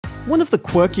One of the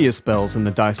quirkiest spells in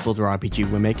the Dice Builder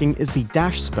RPG we're making is the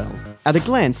Dash spell. At a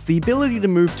glance, the ability to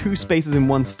move 2 spaces in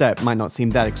one step might not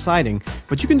seem that exciting,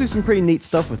 but you can do some pretty neat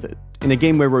stuff with it. In a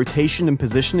game where rotation and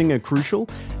positioning are crucial,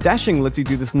 dashing lets you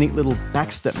do this neat little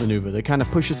backstep maneuver to kind of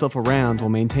push yourself around while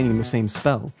maintaining the same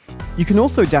spell. You can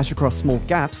also dash across small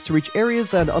gaps to reach areas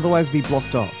that would otherwise be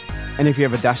blocked off. And if you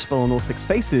have a dash spell on all 6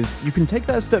 faces, you can take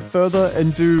that a step further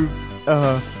and do,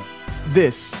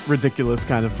 this ridiculous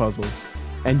kind of puzzle.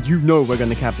 And you know we're going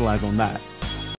to capitalize on that.